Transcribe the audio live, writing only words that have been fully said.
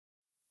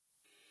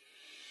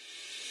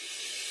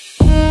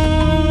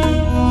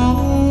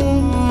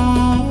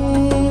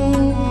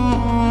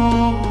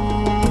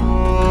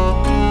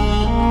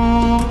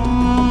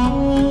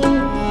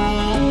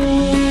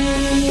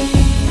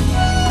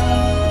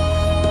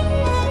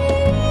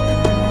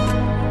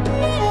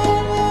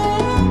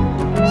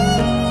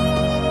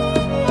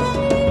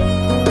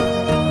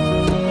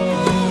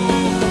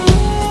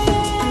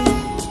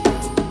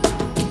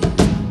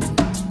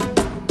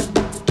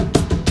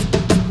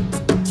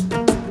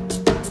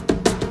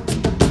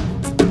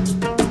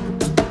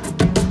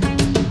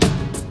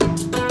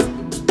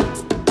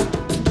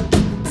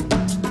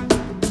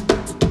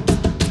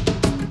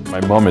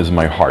mom is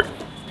my heart.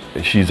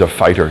 She's a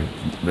fighter,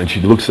 and she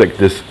looks like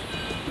this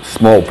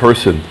small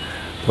person,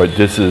 but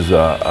this is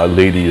a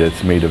lady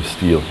that's made of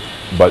steel.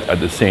 But at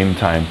the same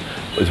time,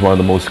 is one of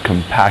the most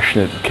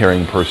compassionate,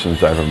 caring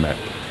persons I've ever met.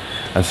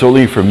 And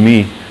solely for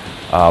me,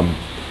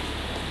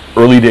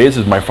 early days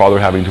is my father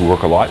having to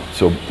work a lot,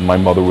 so my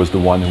mother was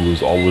the one who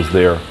was always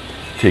there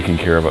taking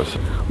care of us.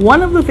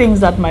 One of the things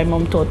that my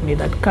mom taught me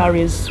that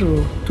carries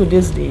through to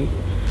this day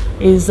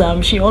is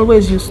she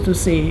always used to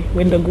say,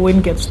 when the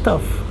going gets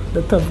tough,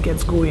 the tough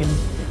gets going.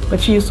 But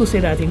she used to say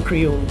that in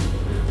Creole.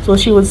 So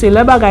she would say,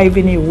 "Le bagay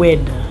vini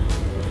wed,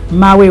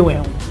 mawe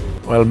well."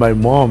 Well, my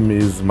mom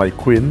is my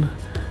queen.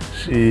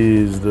 She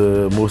is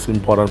the most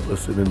important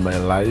person in my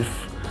life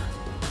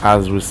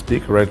as we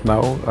speak right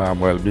now.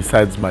 Well,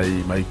 besides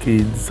my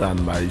kids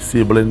and my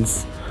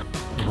siblings.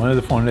 One of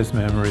the fondest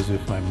memories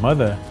with my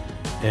mother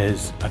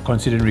is,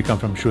 considering we come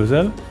from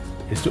Choiseul,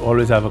 is to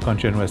always have a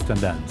country and western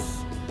dance.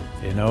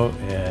 You know,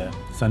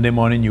 Sunday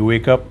morning you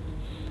wake up,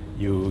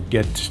 you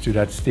get to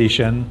that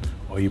station,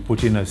 or you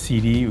put in a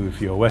CD with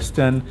your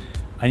western,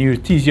 and you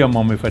tease your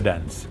mom with a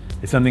dance.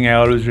 It's something I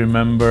always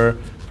remember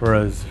for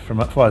as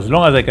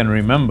long as I can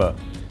remember,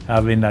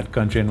 having that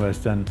country and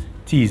western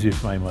tease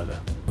with my mother.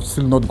 I've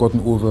still not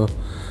gotten over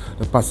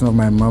the passing of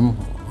my mom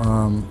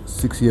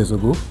 6 years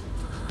ago.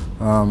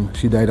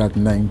 She died at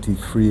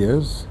 93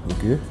 years,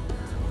 okay?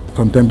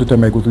 From time to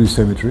time I go to the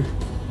cemetery,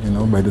 you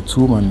know, by the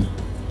tomb, and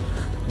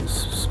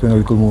spend a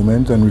little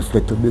moment and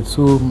reflect a bit.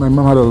 So my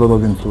mom had a lot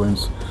of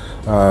influence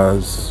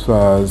as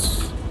far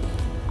as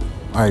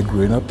I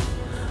growing up.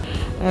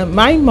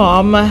 My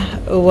mom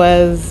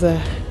was a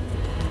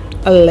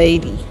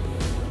lady.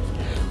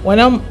 When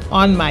I'm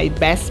on my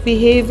best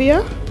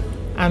behavior,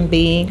 I'm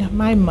being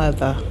my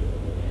mother.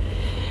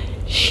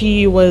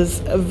 She was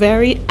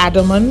very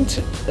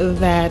adamant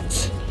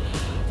that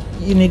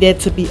you needed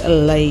to be a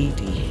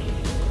lady.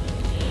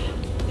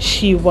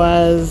 She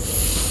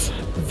was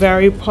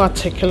very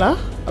particular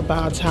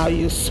about how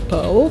you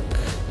spoke,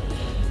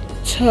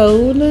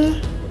 tone,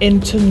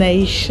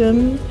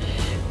 intonation,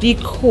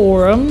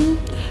 decorum,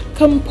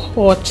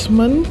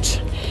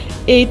 comportment,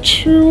 a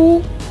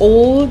true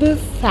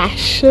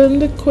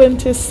old-fashioned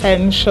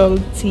quintessential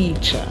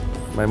teacher.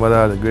 My mother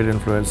had a great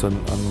influence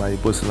on my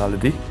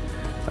personality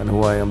and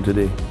who I am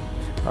today.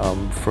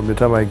 From the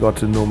time I got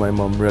to know my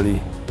mom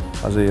really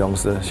as a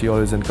youngster, she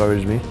always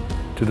encouraged me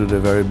to do the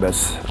very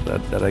best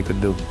that I could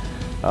do.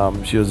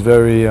 She was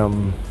very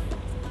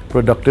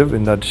productive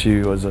in that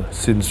she was a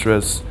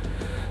seamstress.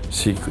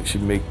 She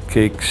made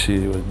cakes,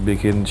 she was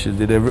baking, she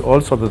did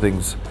all sorts of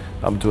things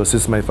to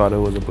assist my father,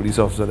 who was a police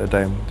officer at the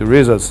time, to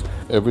raise us.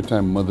 Every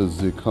time Mother's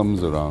Day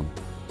comes around,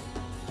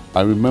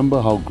 I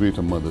remember how great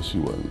a mother she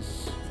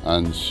was,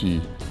 and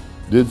she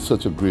did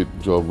such a great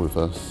job with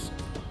us,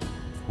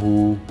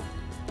 who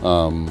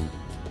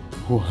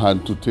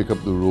had to take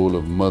up the role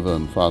of mother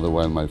and father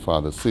while my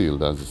father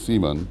sailed as a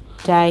seaman.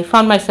 I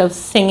found myself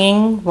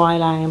singing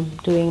while I'm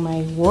doing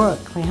my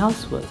work, my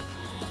housework,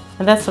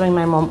 and that's something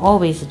my mom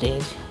always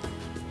did.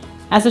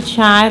 As a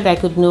child, I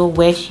could know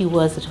where she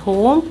was at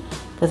home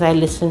because I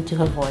listened to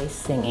her voice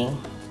singing.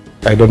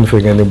 I don't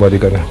think anybody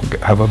gonna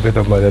have a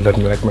better mother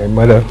than like my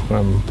mother.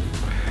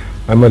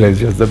 My mother is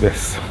just the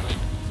best.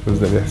 She was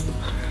the best.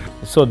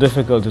 It's so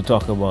difficult to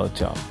talk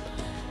about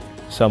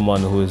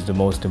someone who is the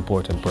most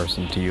important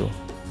person to you.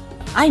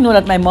 I know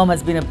that my mom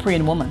has been a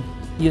praying woman,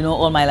 you know,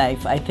 all my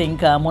life. I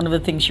think one of the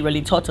things she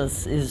really taught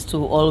us is to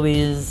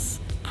always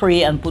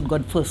pray and put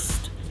God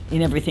first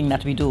in everything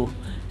that we do.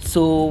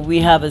 So we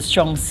have a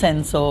strong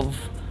sense of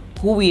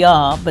who we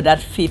are, but that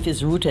faith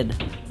is rooted,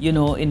 you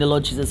know, in the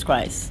Lord Jesus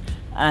Christ.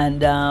 And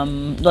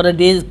not a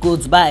day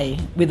goes by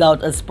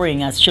without us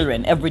praying as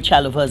children. Every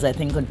child of ours, I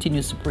think,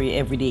 continues to pray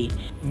every day.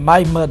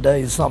 My mother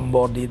is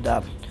somebody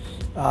that,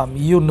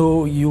 you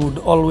know, you would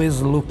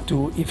always look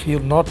to if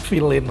you're not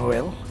feeling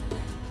well.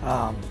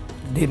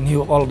 They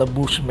knew all the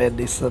bush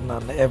medicine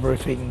and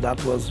everything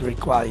that was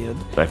required.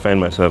 I find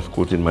myself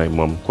quoting my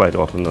mom quite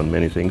often on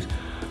many things.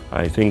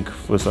 I think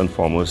first and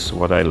foremost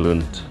what I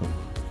learned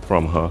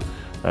from her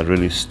that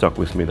really stuck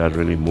with me, that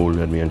really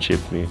molded me and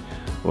shaped me,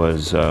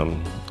 was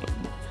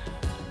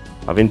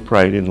having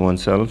pride in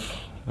oneself,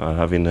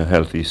 having a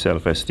healthy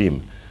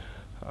self-esteem.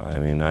 I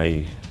mean,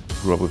 I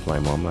grew up with my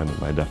mom, and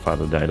my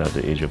father died at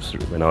the age of 3,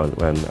 when I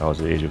was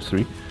the age of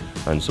 3,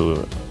 and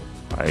so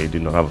I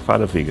did not have a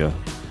father figure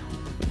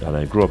that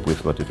I grew up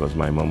with, but it was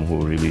my mom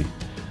who really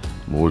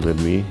molded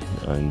me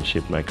and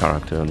shaped my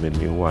character and made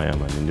me who I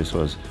am. I mean, this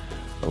was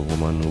a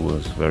woman who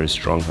was very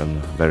strong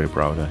and very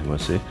proud, I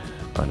must say,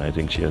 and I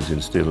think she has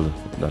instilled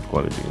that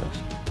quality in us.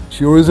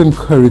 She always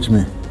encouraged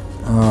me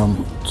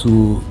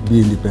to be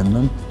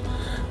independent.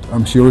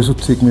 She always would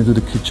take me to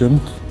the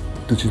kitchen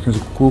to teach me to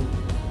cook,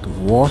 to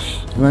wash,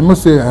 and I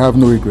must say I have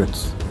no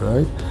regrets,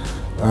 right?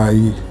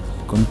 I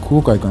can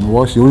cook, I can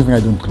wash. The only thing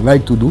I don't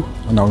like to do,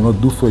 and I will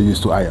not do for you, is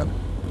to iron.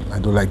 I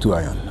don't like to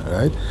iron,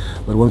 right?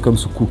 But when it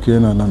comes to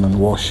cooking and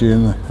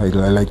washing, I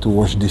like to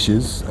wash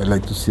dishes. I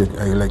like to see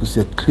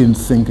a clean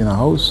sink in a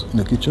house, in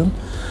the kitchen.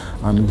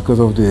 And because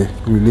of the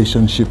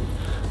relationship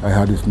I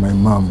had with my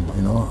mom,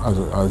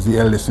 as the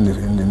eldest in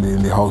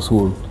the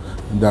household,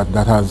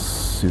 that has,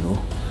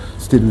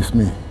 stayed with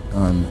me,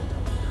 and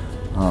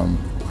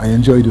I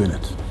enjoy doing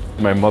it.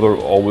 My mother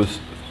always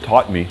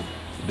taught me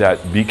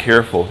that be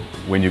careful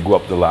when you go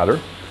up the ladder,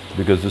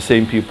 because the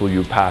same people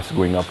you pass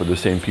going up are the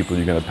same people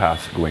you're going to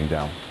pass going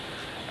down.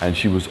 And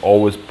she was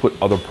always put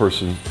other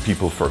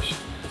people first.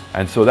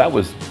 And so that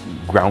was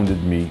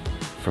grounded me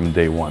from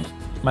day one.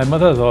 My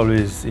mother has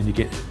always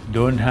indicated,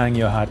 don't hang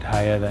your hat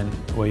higher than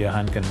where your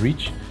hand can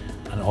reach,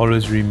 and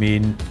always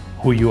remain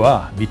who you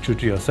are, be true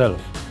to yourself.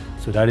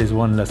 So that is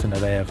one lesson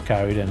that I have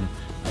carried and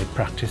I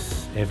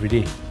practice every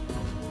day.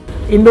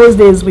 In those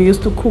days, we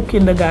used to cook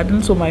in the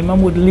garden, so my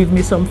mom would leave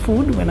me some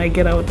food when I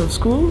get out of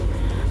school.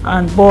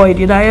 And boy,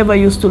 did I ever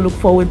used to look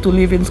forward to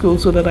leaving school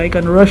so that I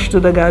can rush to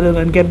the garden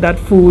and get that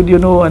food,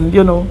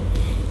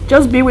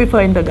 just be with her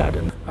in the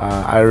garden.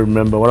 I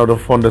remember one of the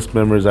fondest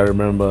memories I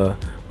remember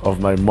of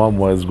my mom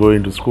was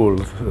going to school,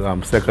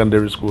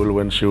 secondary school,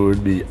 when she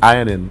would be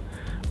ironing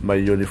my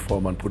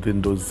uniform and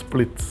putting those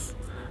splits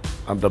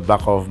on the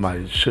back of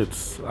my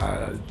shirts.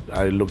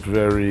 I looked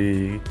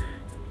very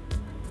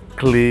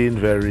clean,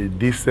 very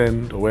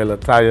decent, well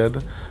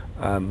attired,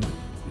 and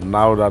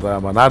now that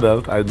I'm an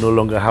adult, I no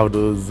longer have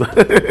those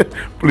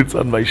pleats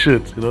on my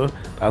shirt.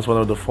 That's one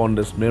of the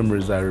fondest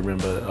memories I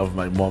remember of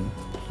my mom.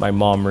 My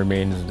mom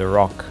remains the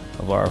rock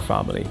of our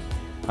family,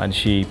 and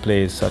she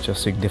plays such a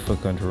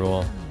significant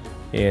role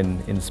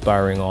in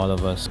inspiring all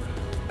of us.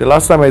 The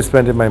last time I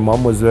spent with my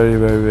mom was very,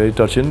 very, very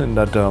touching, and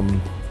that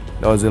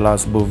was the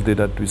last birthday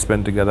that we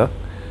spent together.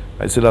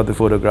 I still have the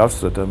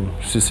photographs that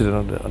she's sitting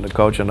on the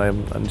couch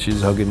and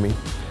she's hugging me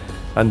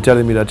and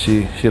telling me that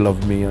she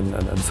loved me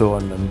and so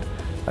on,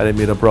 and it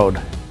made her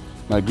proud.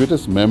 My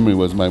greatest memory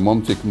was my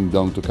mom taking me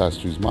down to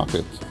Castries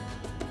Market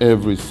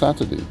every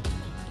Saturday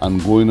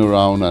and going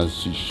around as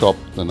she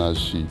shopped and as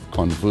she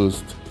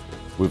conversed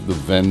with the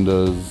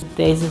vendors.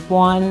 There's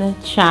one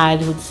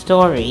childhood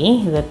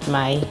story that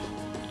my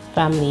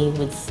family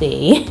would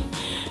say.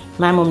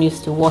 My mom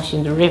used to wash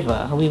in the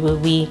river.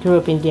 We grew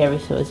up in Derry,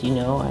 so as you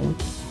know, and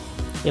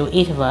there were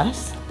 8 of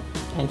us,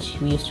 and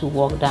we used to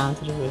walk down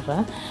to the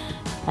river,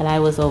 and I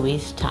was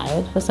always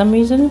tired for some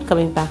reason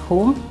coming back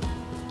home.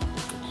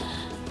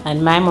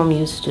 And my mom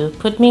used to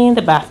put me in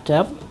the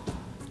bathtub,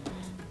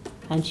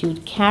 and she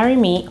would carry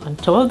me on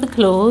top of the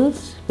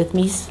clothes with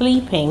me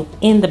sleeping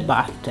in the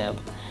bathtub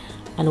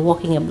and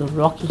walking up the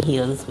rocky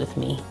hills with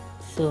me.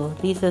 So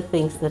these are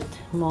things that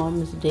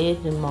moms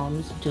did and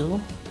moms do.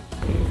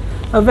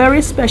 A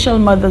very special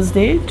Mother's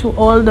Day to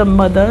all the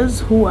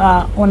mothers who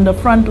are on the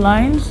front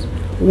lines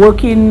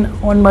working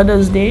on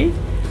Mother's Day.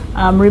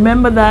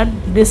 Remember that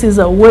this is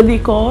a worthy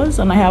cause,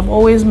 and I have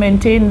always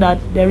maintained that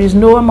there is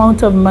no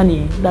amount of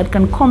money that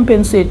can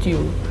compensate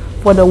you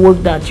for the work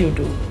that you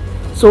do.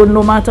 So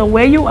no matter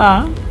where you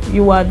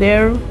are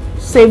there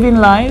saving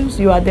lives,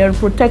 you are there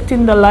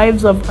protecting the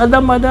lives of other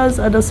mothers,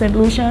 other St.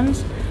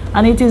 Lucians,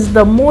 and it is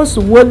the most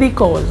worthy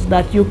cause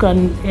that you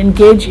can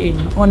engage in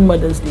on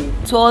Mother's Day.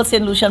 To all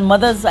St. Lucian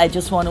mothers, I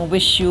just want to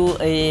wish you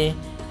a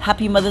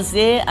happy Mother's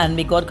Day, and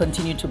may God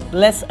continue to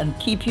bless and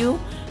keep you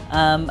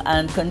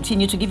and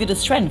continue to give you the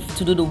strength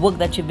to do the work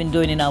that you've been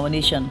doing in our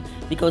nation,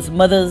 because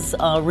mothers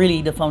are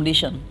really the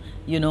foundation,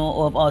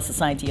 of our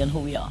society and who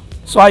we are.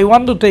 So I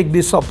want to take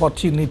this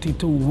opportunity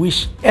to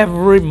wish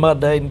every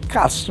mother in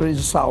Castries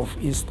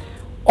Southeast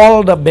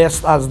all the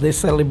best as they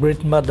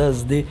celebrate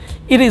Mother's Day.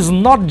 It is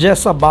not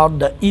just about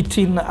the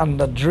eating and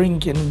the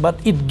drinking,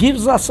 but it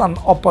gives us an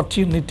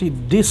opportunity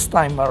this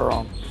time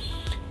around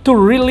to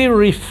really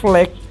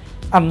reflect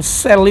and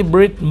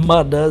celebrate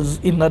mothers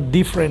in a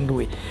different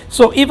way.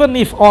 So even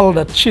if all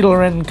the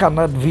children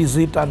cannot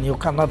visit and you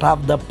cannot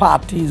have the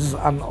parties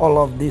and all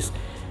of this,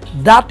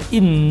 that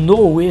in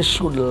no way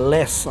should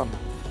lessen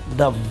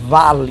the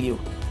value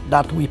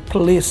that we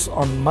place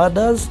on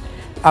mothers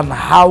and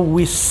how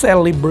we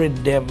celebrate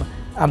them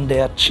and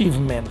their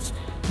achievements.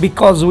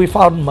 Because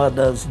without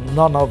mothers,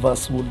 none of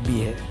us would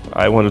be here.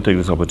 I want to take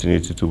this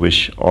opportunity to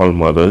wish all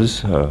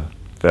mothers a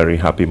very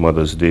happy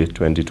Mother's Day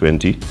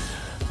 2020.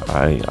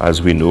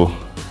 As we know,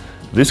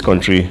 this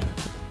country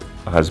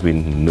has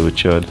been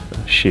nurtured,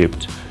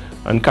 shaped,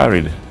 and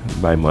carried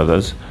by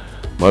mothers.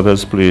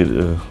 Mothers played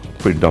a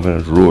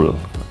predominant role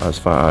as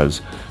far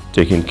as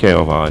taking care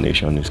of our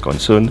nation is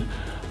concerned,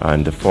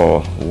 and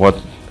for what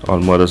all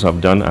mothers have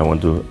done, I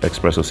want to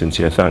express a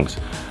sincere thanks.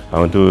 I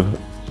want to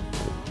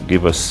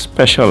give a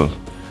special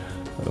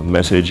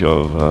message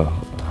of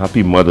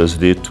Happy Mother's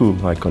Day to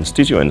my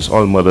constituents,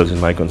 all mothers in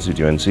my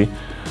constituency.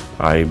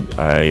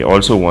 I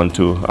also want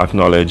to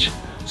acknowledge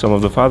some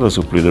of the fathers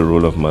who play the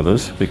role of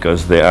mothers,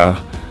 because there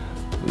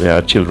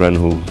are children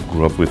who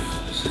grew up with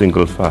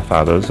single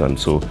fathers, and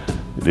so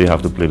they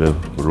have to play the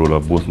role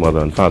of both mother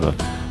and father.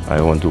 I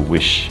want to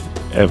wish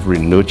every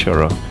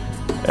nurturer,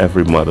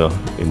 every mother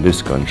in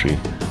this country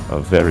a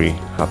very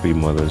happy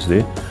Mother's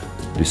Day,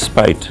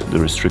 despite the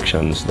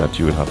restrictions that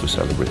you will have to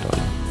celebrate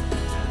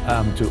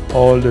on. To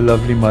all the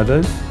lovely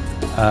mothers,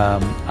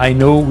 I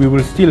know we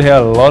will still hear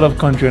a lot of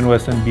country and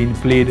western being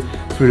played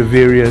through the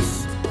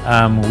various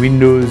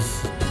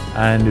windows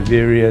and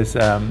various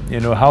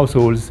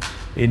households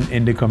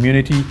in the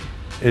community.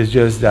 It's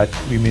just that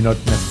we may not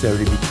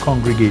necessarily be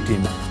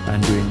congregating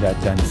and doing that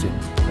dancing.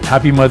 But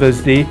happy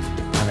Mother's Day,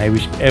 and I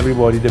wish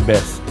everybody the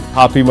best.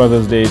 Happy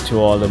Mother's Day to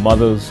all the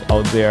mothers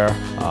out there,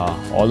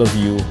 all of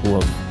you who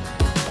have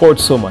poured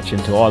so much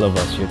into all of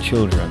us, your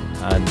children,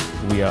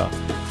 and we are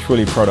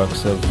truly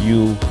products of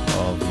you,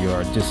 of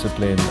your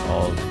discipline,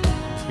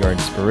 of your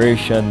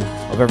inspiration,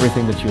 of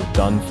everything that you've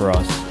done for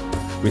us.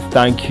 We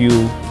thank you.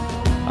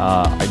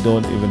 I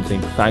don't even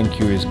think thank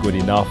you is good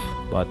enough,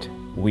 but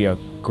we are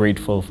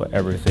grateful for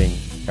everything,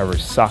 every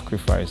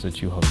sacrifice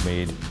that you have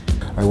made.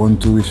 I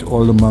want to wish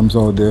all the moms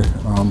out there,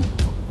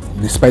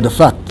 despite the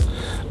fact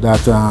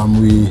that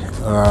we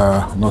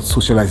are not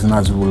socializing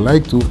as we would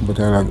like to, but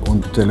I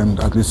want to tell them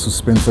at least to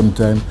spend some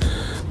time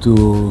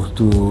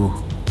to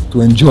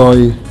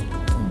enjoy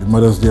the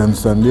Mother's Day on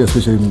Sunday,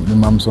 especially the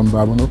moms from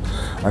Babonok.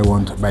 I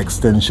want, by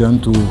extension,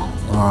 to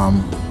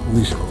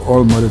wish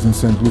all mothers in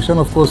St. Lucia,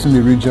 and of course in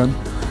the region,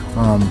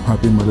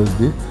 happy Mother's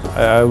Day.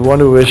 I want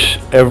to wish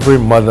every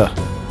mother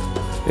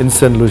in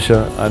St.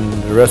 Lucia and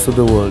the rest of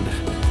the world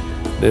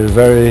the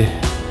very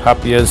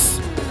happiest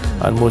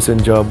and most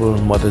enjoyable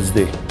Mother's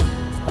Day.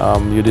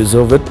 You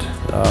deserve it.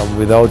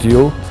 Without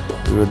you,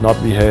 we would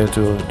not be here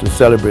to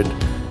celebrate.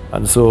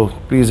 And so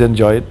please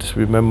enjoy it.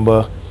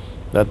 Remember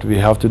that we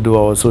have to do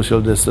our social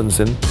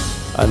distancing,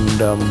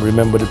 and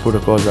remember the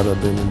protocols that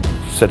have been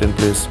set in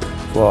place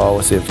for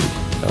our safety.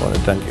 I want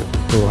to thank you.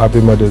 So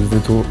happy Mother's Day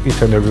to each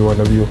and every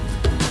one of you.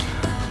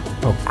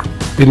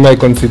 In my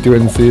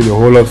constituency, the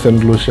whole of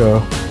St. Lucia,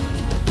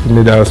 in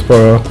the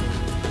diaspora,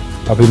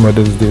 happy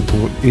Mother's Day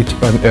to each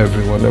and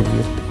every one of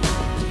you.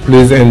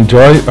 Please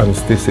enjoy and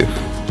stay safe.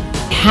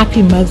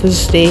 Happy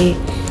Mother's Day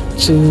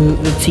to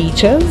the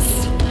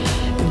teachers.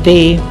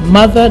 They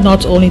mother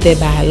not only their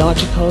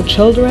biological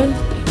children,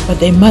 but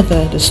they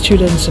mother the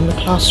students in the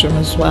classroom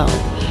as well.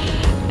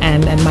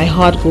 And my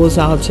heart goes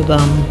out to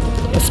them,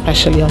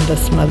 especially on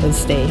this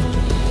Mother's Day.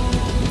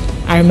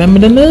 I remember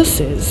the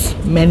nurses.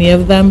 Many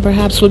of them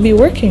perhaps will be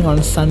working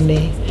on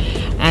Sunday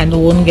and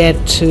won't get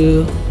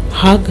to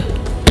hug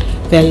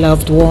their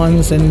loved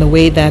ones in the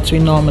way that we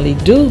normally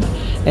do,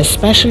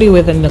 especially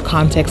within the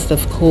context of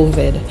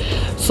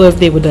COVID. So if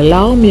they would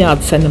allow me,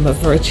 I'd send them a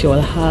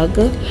virtual hug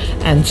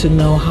and to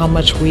know how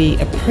much we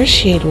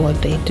appreciate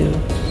what they do.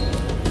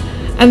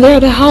 And there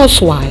are the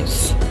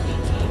housewives,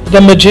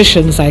 the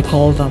magicians I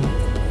call them.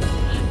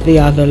 They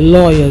are the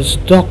lawyers,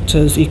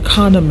 doctors,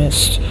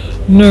 economists,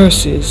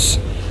 nurses.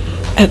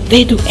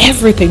 They do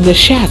everything, the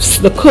chefs,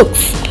 the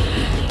cooks.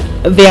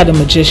 They are the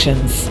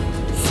magicians.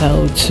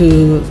 So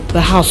to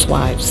the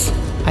housewives,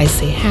 I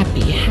say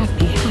happy,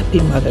 happy, happy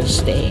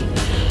Mother's Day.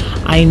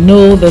 I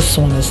know this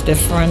one is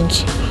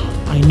different.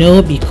 I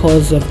know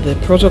because of the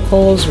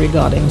protocols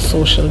regarding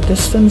social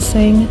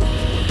distancing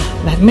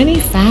that many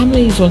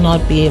families will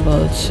not be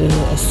able to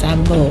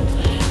assemble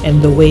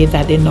in the way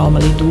that they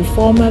normally do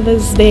for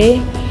Mother's Day.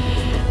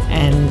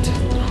 And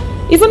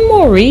even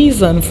more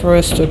reason for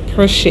us to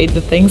appreciate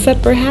the things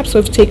that perhaps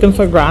we've taken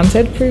for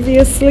granted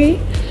previously.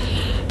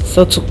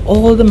 So to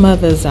all the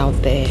mothers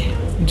out there,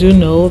 do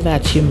know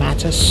that you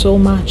matter so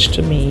much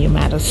to me, you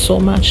matter so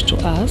much to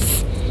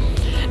us.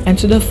 And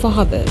to the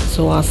fathers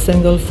who are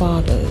single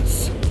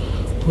fathers,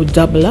 who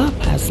double up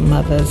as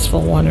mothers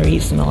for one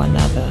reason or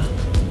another,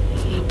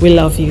 we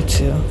love you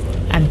too,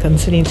 and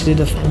continue to do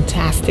the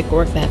fantastic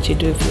work that you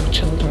do for your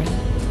children.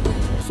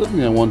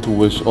 Certainly I want to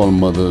wish all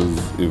mothers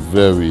a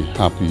very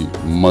happy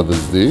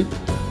Mother's Day.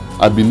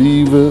 I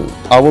believe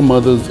our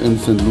mothers in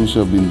St. Lucia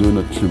have been doing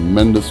a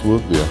tremendous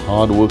work. They are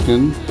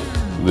hardworking.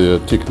 They are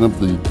taking up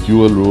the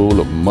dual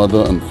role of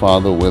mother and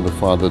father, where the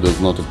father does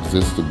not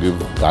exist to give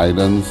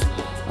guidance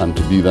and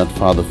to be that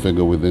father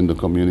figure within the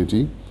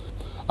community.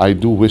 I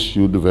do wish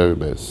you the very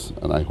best,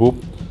 and I hope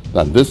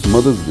that this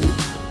Mother's Day,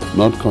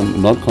 not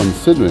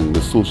considering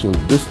the social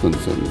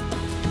distancing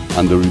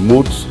and the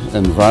remote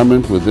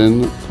environment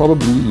within,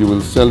 probably you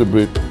will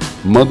celebrate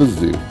Mother's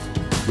Day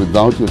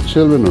without your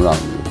children around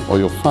you or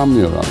your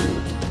family around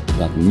you,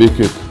 that make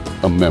it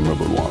a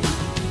memorable one.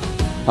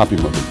 Happy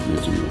Mother's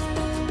Day to you.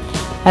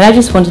 And I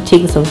just want to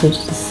take this opportunity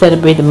to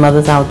celebrate the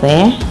mothers out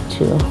there,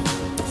 to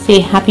say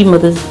Happy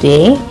Mother's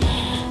Day.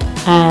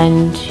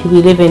 And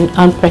we live in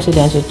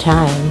unprecedented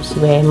times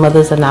where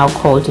mothers are now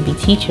called to be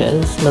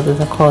teachers, mothers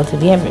are called to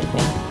be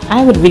everything.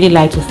 I would really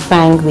like to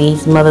thank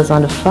these mothers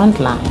on the front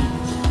lines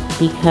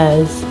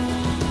because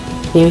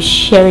they're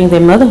sharing their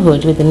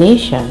motherhood with the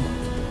nation.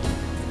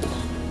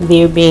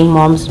 They're being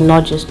moms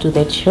not just to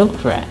their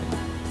children,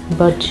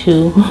 but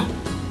to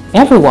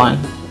everyone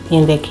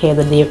in their care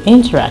that they're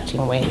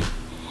interacting with.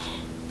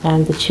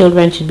 And the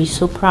children should be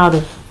so proud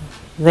of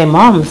their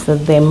moms,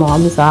 that their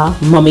moms are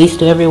mummies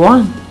to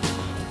everyone.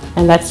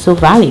 And that's so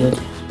valued.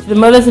 The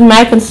mothers in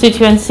my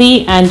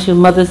constituency and to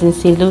mothers in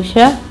St.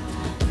 Lucia,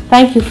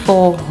 thank you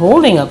for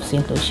holding up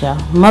St. Lucia.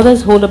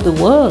 Mothers hold up the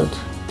world.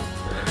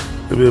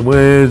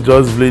 Moi,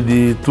 just voulais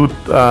dire toute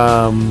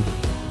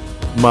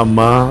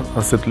maman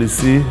à cette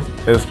Lucie,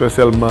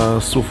 spécialement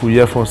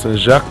Soufouye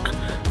Saint-Jacques,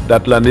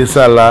 date l'année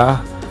ça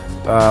là,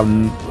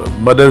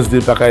 Mother's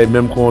Day pas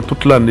même qu'on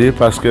toute l'année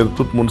parce que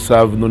tout le monde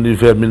savent nos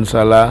hiver min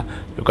ça là,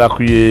 le a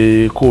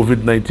créé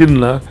COVID-19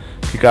 là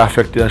qui a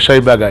affecté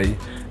chaque bagaille.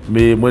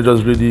 Mais moi je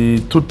veux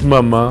dire toute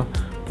maman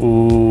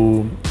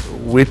pour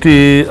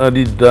rester en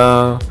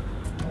dedans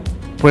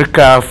pour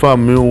qu'à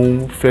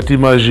famille faire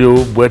manger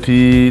boire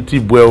ti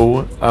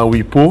boire en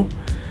repos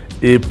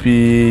et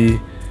puis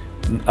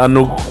à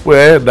nous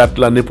date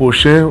l'année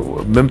prochaine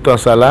même temps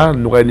ça là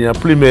nous avons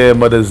plus mais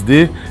Mother's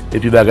Day et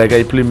puis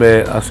bagaille plus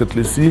mais en cette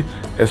ici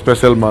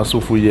spécialement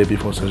sous fouiller puis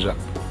Fort Saint-Jacques.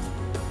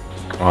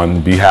 On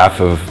behalf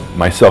of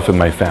myself and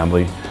my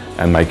family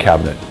and my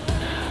cabinet,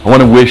 I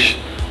want to wish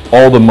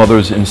all the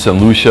mothers in St.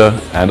 Lucia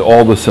and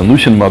all the St.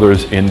 Lucian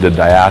mothers in the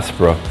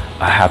diaspora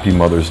a happy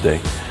Mother's Day.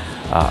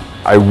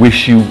 I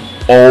wish you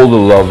all the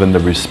love and the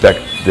respect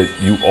that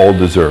you all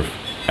deserve.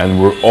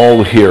 And we're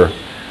all here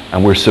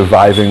and we're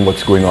surviving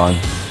what's going on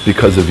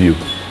because of you.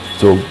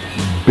 So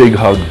big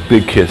hug,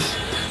 big kiss,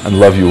 and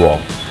love you all.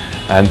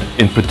 And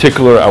in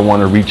particular, I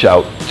want to reach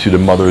out to the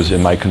mothers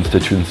in my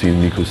constituency in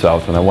Mico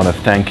South, and I want to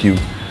thank you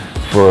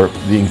for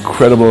the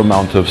incredible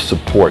amount of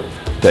support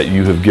that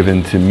you have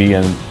given to me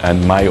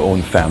and my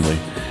own family.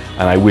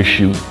 And I wish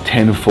you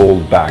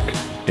tenfold back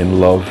in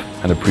love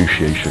and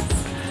appreciation.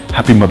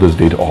 Happy Mother's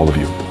Day to all of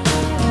you.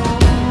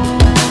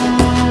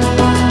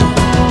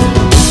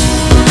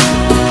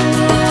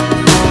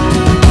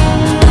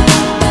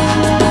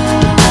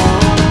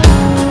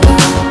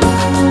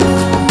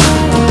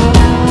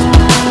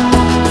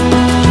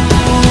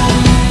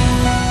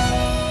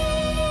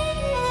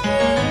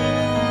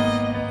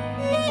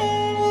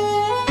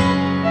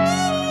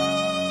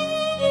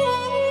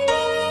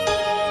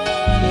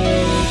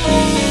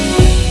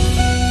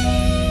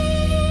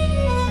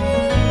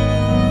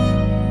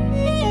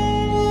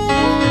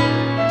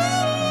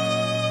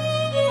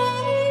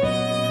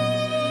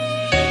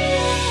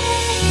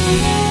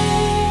 you.